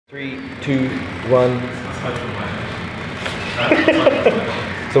3, 2, 1.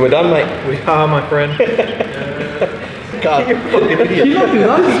 So we're done, mate. We are, my friend. God, you fucking idiot. You don't do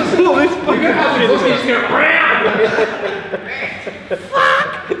that.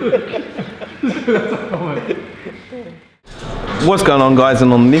 What's going on, guys?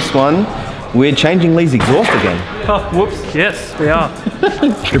 And on this one, we're changing Lee's exhaust again. Oh, whoops. Yes, we are.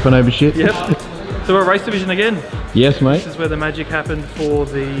 Tripping over shit. Yep. So we're at race division again. Yes, mate. This is where the magic happened for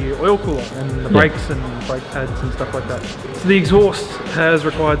the oil cooler and the brakes and brake pads and stuff like that. So the exhaust has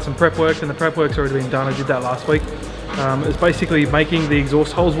required some prep work, and the prep work's already been done. I did that last week. It's basically making the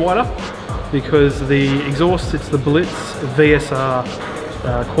exhaust holes wider, because the exhaust, it's the Blitz VSR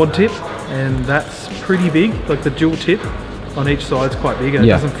Quad tip, and that's pretty big. Like the dual tip on each side is quite big, and it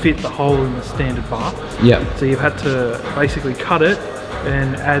doesn't fit the hole in the standard bar. Yeah. So you've had to basically cut it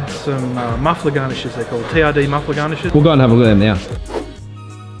and add some muffler garnishes, they're called TRD muffler garnishes. We'll go and have a look at them now.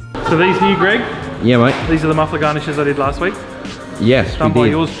 So these here, Greg? Yeah, mate. These are the muffler garnishes I did last week. Yes, done by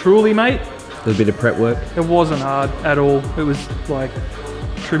yours truly, mate. There's a bit of prep work. It wasn't hard at all. It was like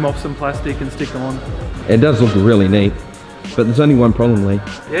trim off some plastic and stick them on. It does look really neat, but there's only one problem, Lee.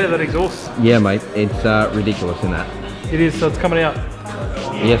 Yeah, that exhaust. Yeah, mate. It's ridiculous in that. It is, so it's coming out.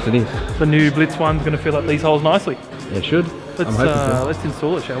 Yes, it is. The new Blitz one's going to fill up these holes nicely. It should. Let's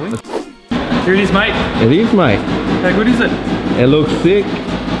install it, shall we? Here it is, mate. It is, mate. How good is it? It looks sick.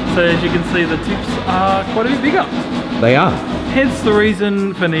 So as you can see, the tips are quite a bit bigger. They are. Hence the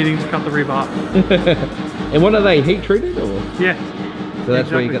reason for needing to cut the rib up. And what are they, heat treated or? Yeah. So that's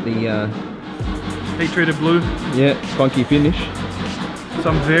where you got the heat treated blue. Yeah, funky finish.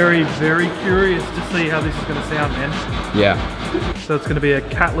 So I'm very, very curious to see how this is going to sound, man. Yeah. So it's going to be a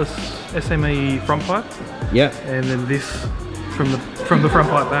catless SME front pipe. Yeah. And then this from the front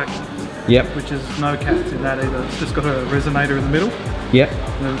pipe back. Yep. Which is no cats in that either. It's just got a resonator in the middle. Yep.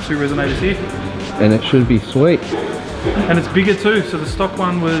 And then 2 resonators here. And it should be sweet. And it's bigger too. So the stock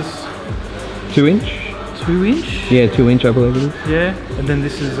one was 2 inch. 2 inch? Yeah, 2 inch I believe it is. Yeah. And then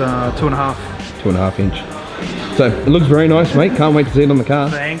this is 2.5. 2.5 inch. So it looks very nice, mate. Can't wait to see it on the car.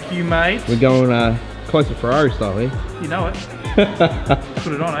 Thank you, mate. We're going close to Ferrari style here. You know it.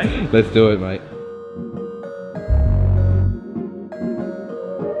 Put it on, eh? Let's do it, mate.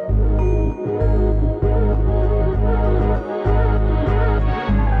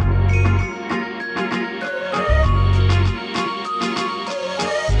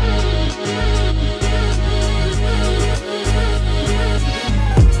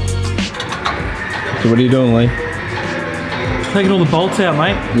 So what are you doing, Lee? Taking all the bolts out,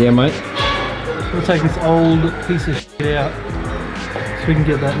 mate. Yeah, mate. We'll take this old piece of shit out so we can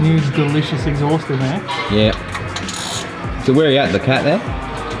get that new delicious exhaust in there. Yeah. So where are you at? The cat there?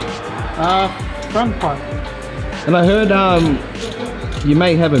 Front pipe. And I heard you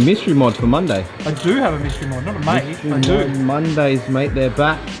may have a mystery mod for Monday. I do have a mystery mod, not a mate. I do. Mondays, mate, they're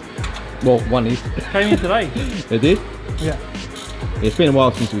back. Well, one is. Came in today. It did? Yeah. It's been a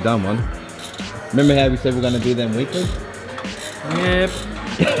while since we've done one. Remember how we said we're going to do them weekly? Yep.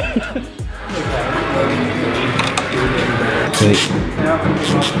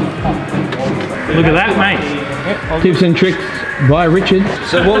 Look at that, mate. Tips and tricks by Richard.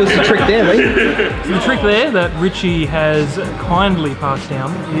 So what was the trick there, mate? So the trick there that Richie has kindly passed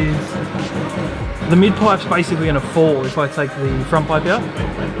down is the mid pipe's basically going to fall if I take the front pipe out.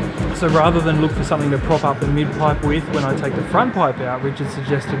 So rather than look for something to prop up the mid pipe with when I take the front pipe out, Richard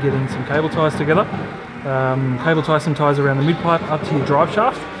suggested getting some cable ties together. Cable tie some ties around the mid pipe up to your drive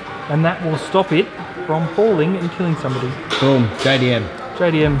shaft, and that will stop it from falling and killing somebody. Boom, JDM.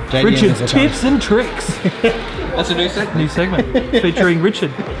 JDM Richard's tips and tricks. That's a new segment. New segment featuring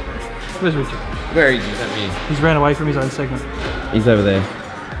Richard. Where's Richard? Where is he? That me. He's ran away from his own segment. He's over there.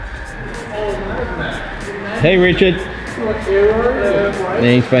 Hey, Richard.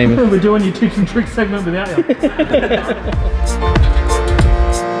 Yeah, he's famous. We're doing your tips and tricks segment without you. Oil,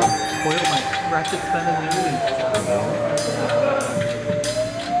 mate. Ratchet standard and everything.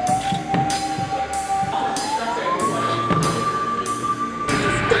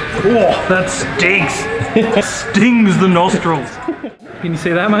 Oh, that stinks. Stings the nostrils. Can you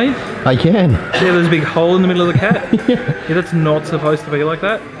see that, mate? I can. Yeah, there's a big hole in the middle of the cat. Yeah, that's not supposed to be like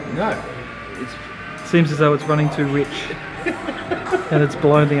that. No. It seems as though it's running too rich. And it's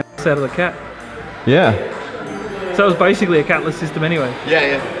blown the ass out of the cat. Yeah. So it was basically a catless system anyway. Yeah,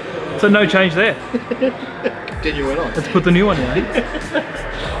 yeah. So no change there. Continue it on. Let's put the new one in.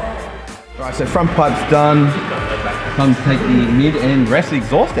 Right, so front pipe's done. Time to take the mid and rest of the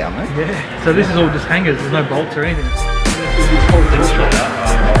exhaust out, mate. Yeah. So this is all just hangers. There's no bolts or anything.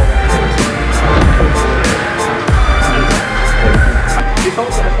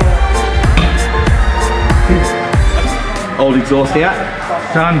 This old exhaust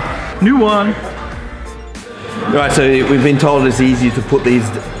out. Done. New one. Right, so we've been told it's easy to put these,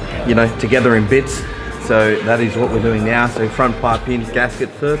 you know, together in bits. So that is what we're doing now. So front pipe in, gasket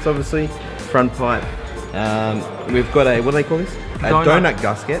first, obviously. Front pipe. We've got a, what do they call this? A donut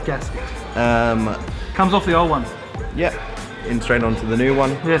gasket. Comes off the old one. Yep. In straight onto the new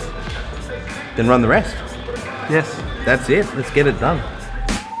one. Yes. Then run the rest. Yes. That's it. Let's get it done.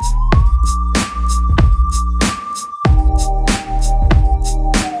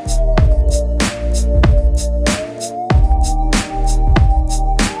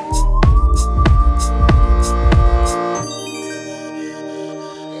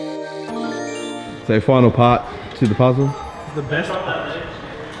 So final part to the puzzle. The best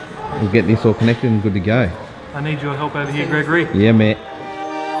part. We'll get this all connected and good to go. I need your help over here, Gregory. Yeah, mate.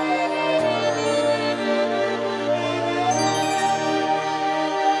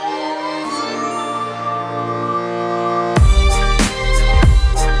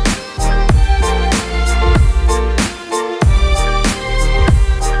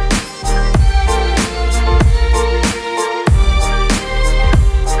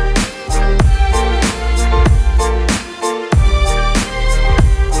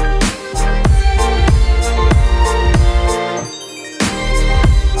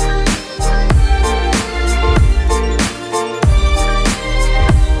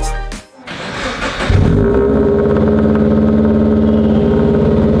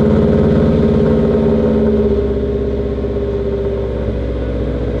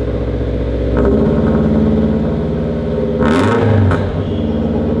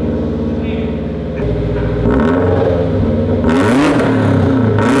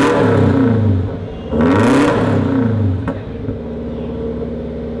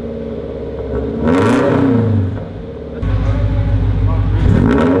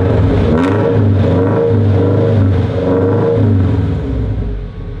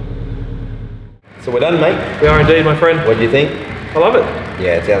 So we're done, mate. We are indeed, my friend. What do you think? I love it.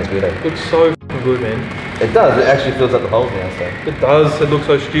 Yeah, it sounds good. Looks so f***ing good, man. It does. It actually fills up the holes now, so. It does. It looks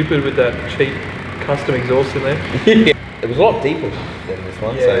so stupid with that cheap custom exhaust in there. It was a lot deeper than this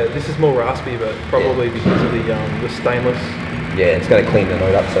one. Yeah, so. this is more raspy, but probably because of the stainless. Yeah, it's going to clean the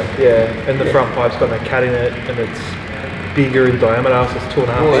note up, so. Yeah, and the front pipe's got that cat in it, and it's bigger in diameter, so it's 2.5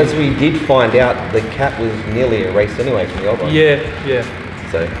 Well, inches. as we did find out, the cat was nearly erased anyway from the old one. Yeah, yeah.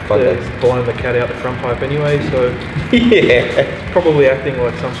 So, fun days. It's blowing the cat out the front pipe anyway, so Yeah. it's probably acting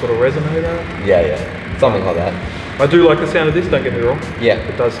like some sort of resonator. Yeah, yeah. Something like that. I do like the sound of this, don't get me wrong. Yeah.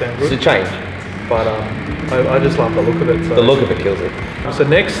 It does sound It's good. a change. But I just love the look of it. So. The look of it kills it. So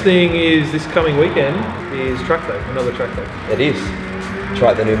next thing is this coming weekend is track day, another track day. It is.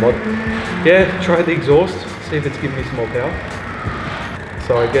 Try the new mod. Yeah, try the exhaust, see if it's giving me some more power.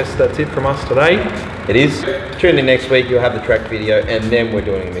 So I guess that's it from us today. It is. Tune in next week, you'll have the track video, and then we're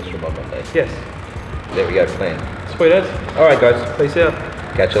doing a mixture mod Monday. Yes. There we go, plan. Sweet as. Alright guys, Peace out.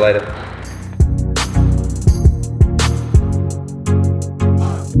 catch you later.